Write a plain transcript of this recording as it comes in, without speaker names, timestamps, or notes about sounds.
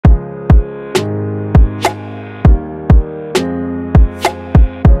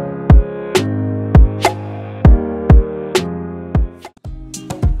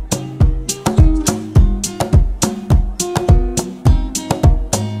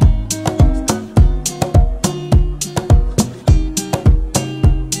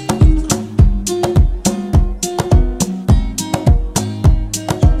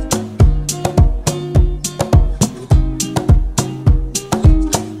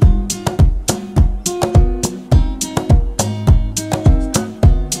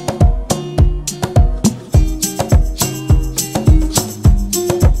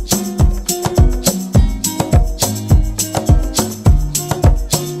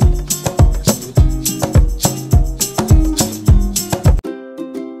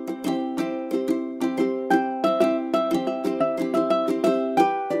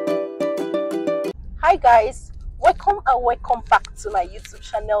and welcome back to my YouTube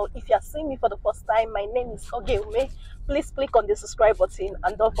channel. If you are seeing me for the first time, my name is Cowife. Please click on the subscribe button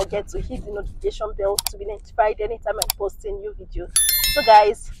and don't forget to hit the notification bell to be notified anytime I post a new video. So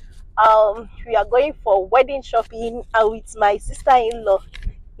guys, we are going for wedding shopping with my sister-in-law.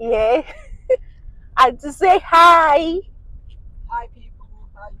 Yeah. And to say hi. Hi people,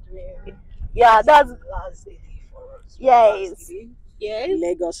 how you doing? Yeah, that's last day for us. yes. Yes.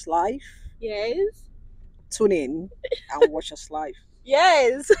 Lagos life. Yes. Tune in and watch us live.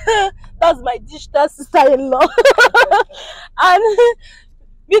 Yes. That's my digital sister-in-law. And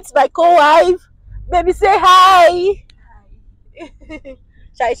meet my co-wife. Baby, say hi.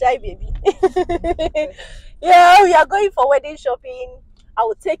 Hi. Shy baby. Yeah, we are going for wedding shopping. I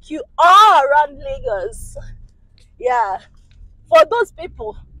will take you all around Lagos. Yeah. For those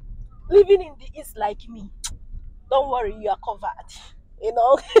people living in the east like me, don't worry, you are covered. You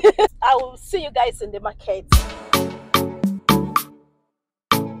know. I will see you guys in the market.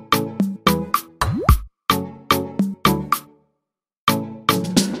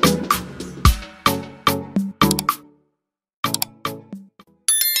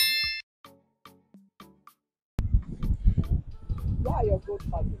 Where are your gold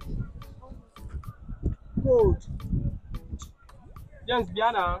packets? Gold. James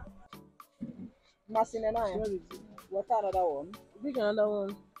Biana. Masin and I. What another one? Bring another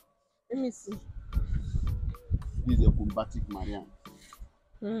one. Let me see. This is a combatic Marian.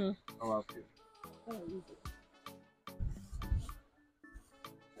 How are you?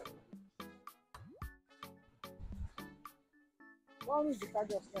 One is the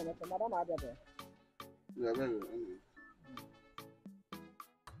card of Madam Adaba. Yeah, very well.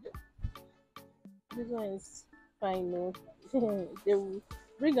 This one is fine. No, they will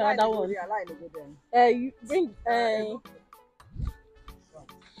bring another one. You bring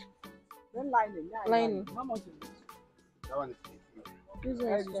then lining. Yeah, lining. How much is it? That one is This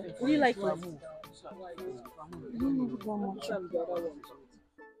one is fine. Would you like it?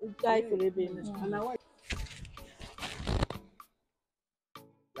 Guy for the baby. And I want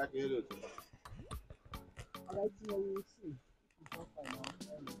like you. I like to know you see.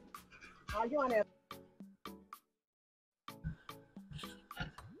 How you want to?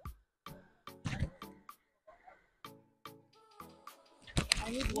 I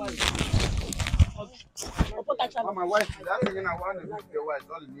need one. My wife, that's again I want to meet your wife.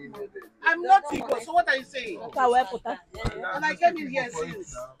 All the name is there. I'm not Igbo, so what are you saying? And I came in here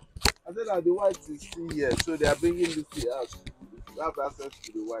since. I said that the white is still here, so they are bringing this to us. You have access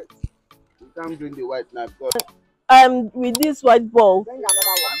to the white. You can't bring the white now because With this white ball. bring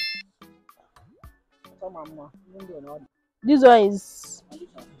another one. This one is.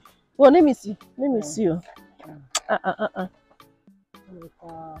 Well, let me see. Let me see you.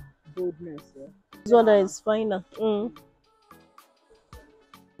 Boldness. Yeah. This one that is finer. And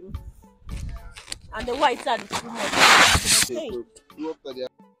the white are too much. okay, so go after the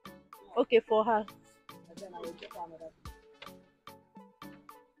Okay, for her. And then I will get another.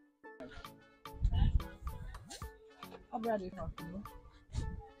 How bad is it?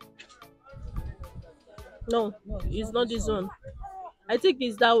 No, it's not this one. I think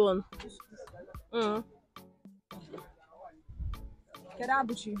it's that one.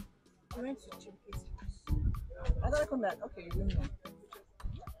 Kerabuchi. I went to check it. I thought I come back. Okay, you know.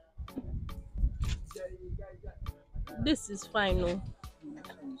 This is fine, no.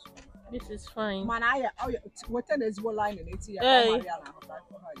 This is fine. Man, what is one line in it? Hey.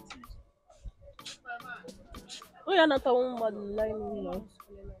 Oh, you're not a woman line, you know.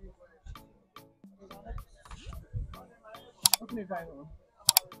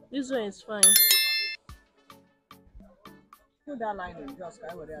 This one is fine. Put that line in, just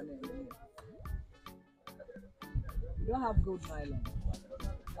I would have name. You don't have gold nylon.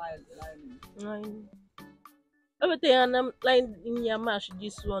 Line. Everything and line in your mash.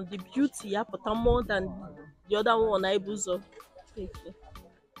 This one, the beauty, yeah, but more than the other one. I buzo. Thank you.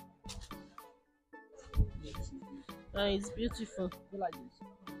 It's beautiful. You like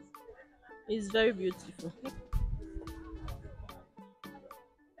this? It's very beautiful.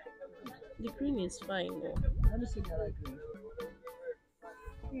 The green is fine. No? Let me see the other green.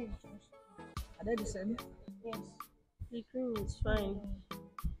 Are they the same? Yes. The green is fine.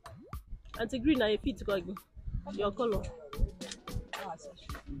 And the green I fit go again. Your color.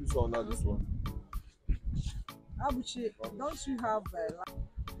 this one, not this one. Abuchi, don't you have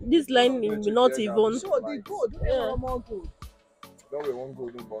this line will not even. so the gold, Yeah. more gold. Don't we one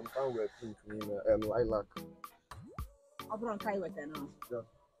golden bond? Can't wear pink in lilac. Abron kai with now. Yeah.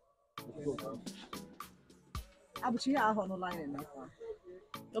 Abuchi, you have no line in that.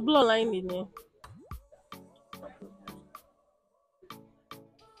 The blue line in there.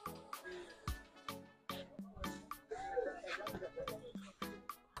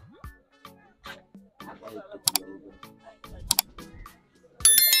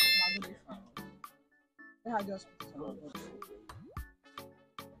 Yeah, I just put some.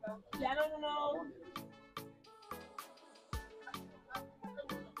 Yeah, I don't know.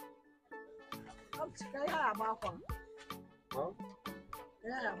 Kaya about one. Huh?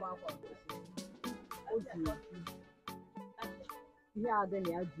 Yeah, about one. Yeah, then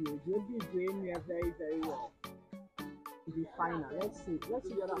you do. You'll be doing me very, very well. To be final. Let's see. Let's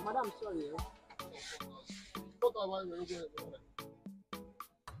see. Madam, sorry.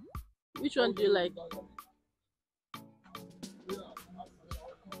 Which one do you like?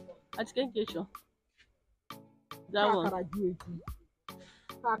 I can't get you. That one. Okay.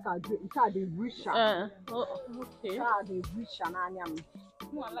 Card is richer. All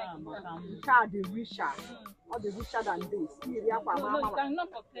the richer than this. No, you cannot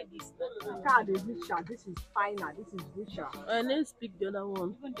compare this. Card is richer. This is finer. This is richer. Let's pick the other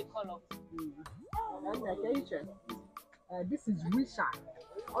one. Even the color. This is richer.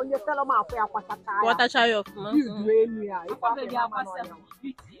 On your fellow map, What a chai of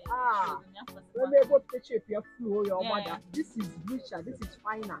Ah, when they go to the shape, your flow, your mother. This is richer. This is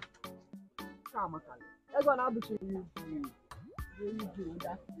finer. Come on, let's go now between you. You do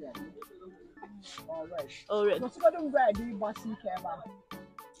that. Yeah. All right. right.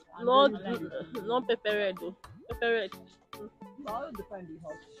 No pepper red though. Pepper red. Well, depend on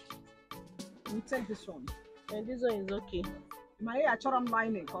how. We take this one. And this one is okay. My hair, I try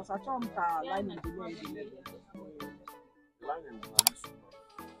lining because I try lining the way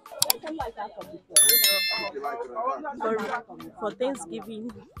for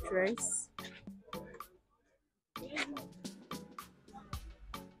Thanksgiving dress.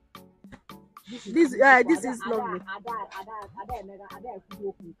 This is lovely.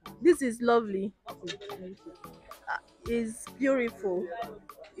 This is lovely. It's beautiful.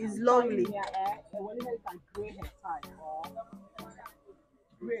 It's lovely.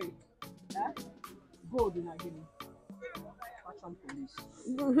 Gold in again.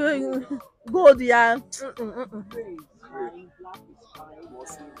 Gold, yeah.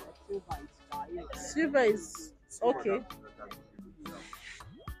 Silver is okay.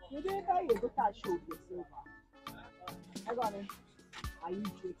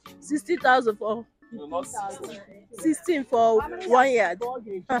 60,000 for 16 for 1 yard.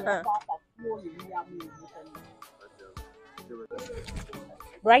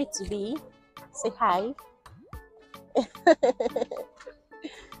 Right to be. Say hi.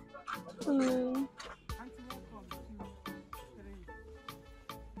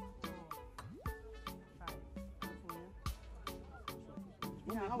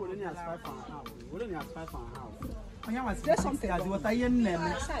 There's something.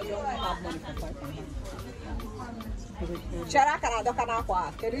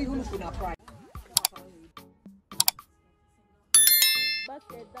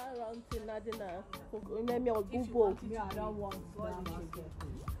 Basket that round to Nadina. Remember your Google. I don't want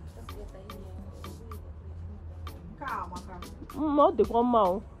Not the one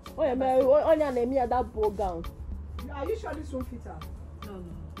mouth. Oh, yeah, Mary, on your name, that bow gown. Are you sure this won't fit her? No.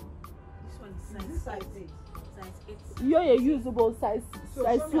 This one is size 8. Size 8. You're a usable size. So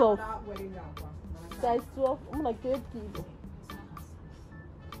Size 12. Size 12. I'm like 8 people.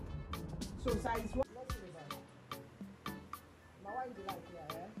 So size 1. Now why do you like here,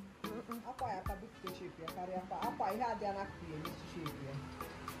 eh? Apa ya ka big shape ya carry apa ihe adi na create this shape ya.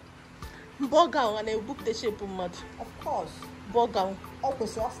 Bow gown and a book the shape of mud. Of course. Bow gown. O ko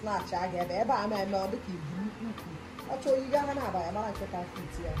so snatch aga ebe a ma eme o dị ka ibu ukwu. Ocho you ga na aba ya mara nke ka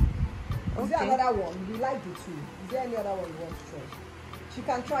fit here. Is there another one? We like the two. Is there any other one you want to try? She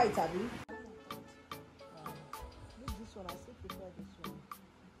can try it, Abby. This one, I still prefer this one.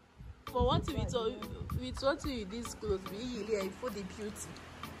 For what with what you this clothes be here for the beauty.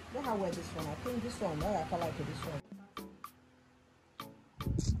 Let her wear this one. I think this one. I feel like this one.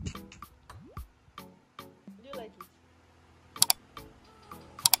 Do you like it?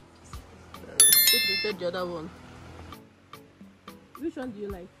 Still prefer the other one. Which one do you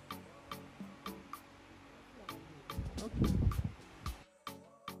like? Okay.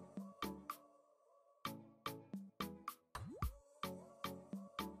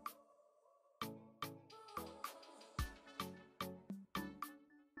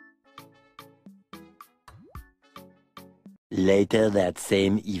 Later that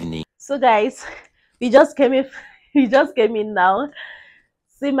same evening. So guys, we just came in now.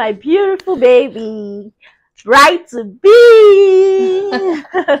 See my beautiful baby. Right to be.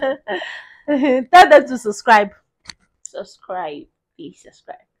 Tell them to subscribe. Subscribe. Please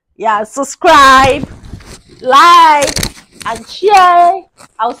subscribe. Yeah, subscribe, like, and share.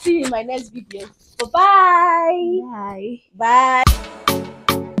 I'll see you in my next video. Bye-bye. Bye. Bye.